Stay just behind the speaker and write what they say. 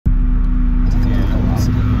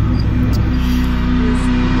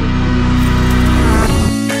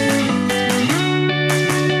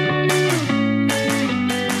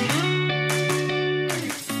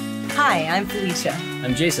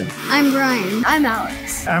I'm Jason. I'm Brian. I'm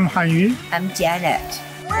Alex. I'm Han-Yu. I'm Janet.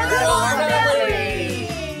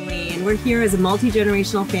 And we're here as a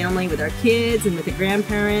multi-generational family with our kids and with the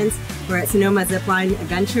grandparents. We're at Sonoma Zipline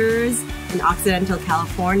Adventures in Occidental,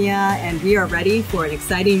 California, and we are ready for an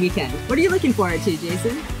exciting weekend. What are you looking forward to,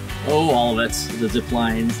 Jason? Oh, all of it. The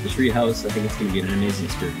ziplines, the treehouse. I think it's going to be an amazing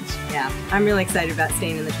experience. Yeah, I'm really excited about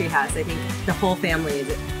staying in the treehouse. I think the whole family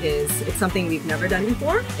it's something we've never done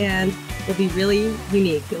before, and it'll be really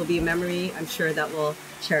unique. It'll be a memory, I'm sure, that we'll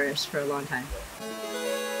cherish for a long time.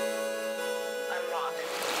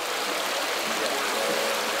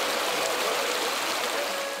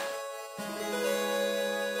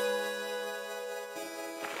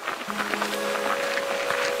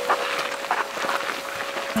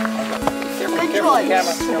 Good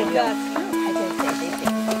choice.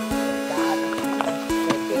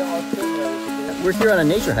 We're here on a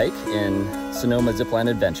nature hike in Sonoma Zipline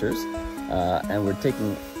Adventures, and we're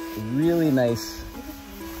taking a really nice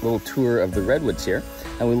little tour of the redwoods here.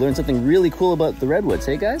 And we learned something really cool about the redwoods.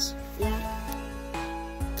 Hey, guys? Yeah.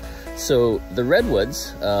 So the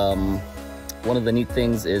redwoods, one of the neat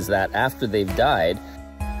things is that after they've died,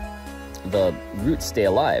 the roots stay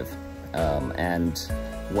alive. And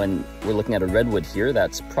when we're looking at a redwood here,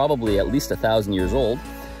 that's probably at least 1,000 years old.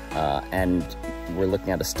 And we're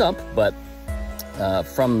looking at a stump, but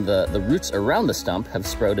from the roots around the stump have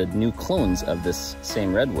sprouted new clones of this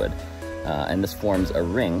same redwood. And this forms a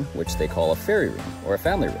ring, which they call a fairy ring or a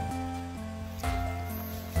family ring.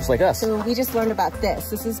 Just like us. So we just learned about this.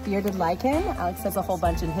 This is bearded lichen. Alex has a whole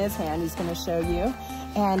bunch in his hand he's going to show you.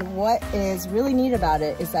 And what is really neat about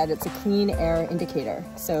it is that it's a clean air indicator.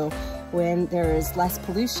 So when there is less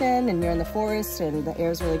pollution and you're in the forest and the air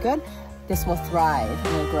is really good, this will thrive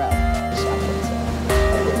and will grow.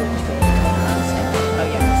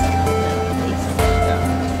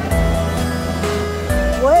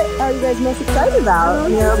 What are you guys most excited about?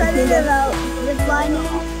 I'm most excited about ziplining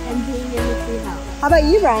and being in the treehouse. How about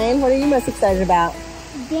you, Brian? What are you most excited about?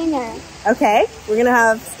 Dinner. Okay, we're gonna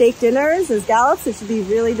have steak dinners and scallops. It should be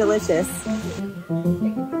really delicious.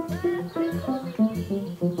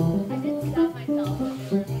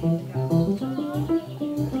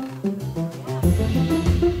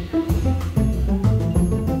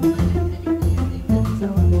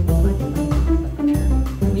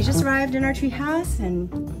 We just arrived in our tree house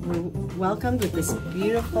and we're welcomed with this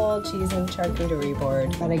beautiful cheese and charcuterie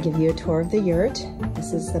board. Thought I'd give you a tour of the yurt.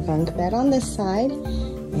 This is the bunk bed on this side,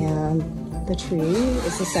 and the tree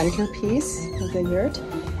is the centerpiece of the yurt.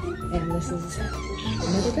 And this is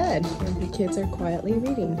another bed where the kids are quietly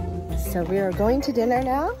reading. So we are going to dinner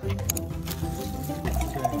now.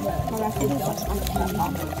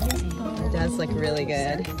 It does look really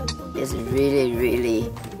good. It's really, really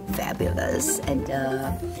fabulous. And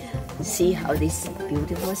see how this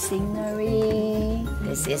beautiful scenery.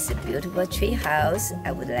 This is a beautiful tree house.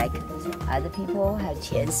 I would like other people have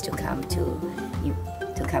chance to come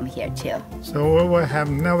here too. So we will have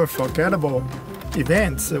never forgettable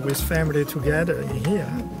events with family together in here.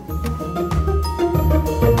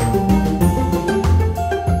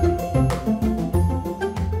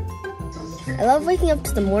 I love waking up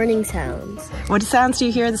to the morning sounds. What sounds do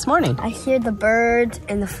you hear this morning? I hear the birds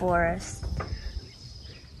in the forest.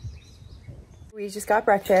 We just got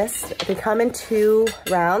breakfast. They come in 2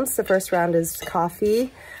 rounds. The first round is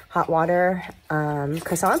coffee, hot water,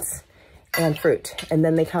 croissants, and fruit. And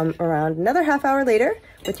then they come around another half hour later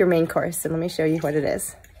with your main course. And let me show you what it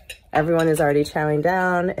is. Everyone is already chowing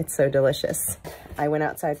down. It's so delicious. I went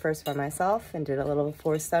outside first by myself and did a little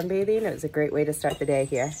forest sunbathing. It was a great way to start the day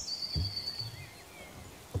here.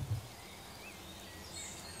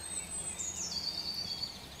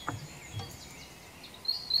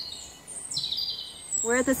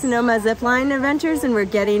 We're at the Sonoma Zipline Adventures and we're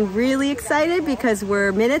getting really excited because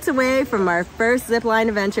we're minutes away from our first zipline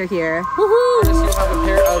adventure here. Woohoo! You have a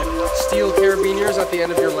pair of steel carabiners at the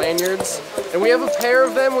end of your lanyards. And we have a pair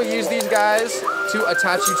of them. We use these guys to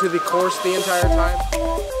attach you to the course the entire time.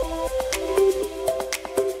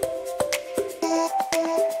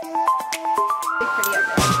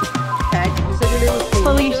 Okay.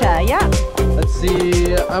 Felicia, yeah. Let's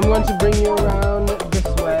see. I'm going to bring you around this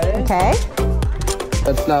way. Okay.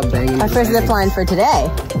 That's not banging. Our first zip line for today.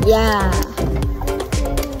 Yeah.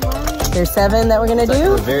 There's 7 that we're gonna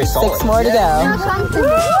do. Very solid. 6 more to go.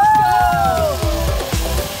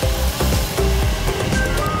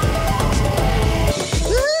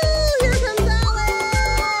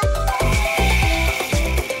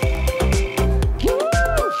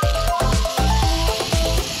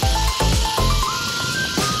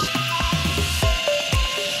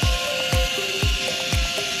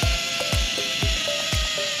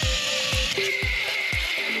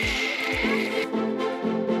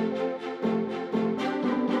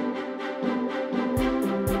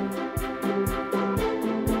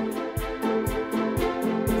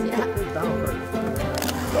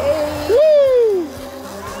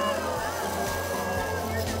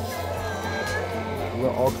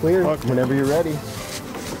 clear. Okay. Whenever you're ready.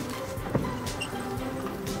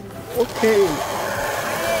 Okay.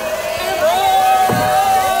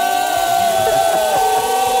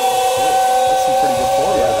 That's some pretty good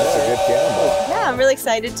form. Yeah, that's a good cannonball. Yeah, I'm really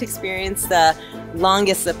excited to experience the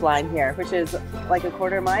longest zip line here, which is like a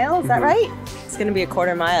quarter mile. Is that right? It's going to be a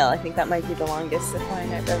quarter mile. I think that might be the longest zip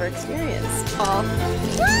line I've ever experienced.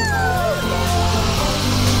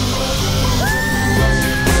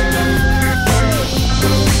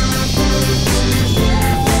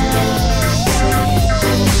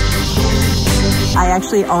 I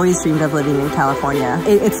actually always dreamed of living in California.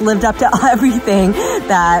 It's lived up to everything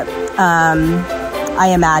that I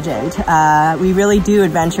imagined. We really do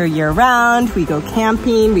adventure year-round. We go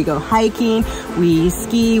camping, we go hiking, we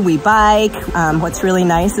ski, we bike. What's really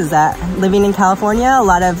nice is that living in California, a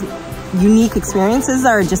lot of unique experiences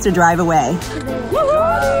are just a drive away.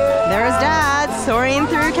 There's Dad soaring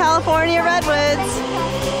through California redwoods.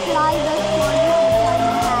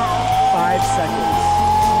 5 seconds.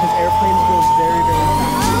 His airplane goes very, very fast.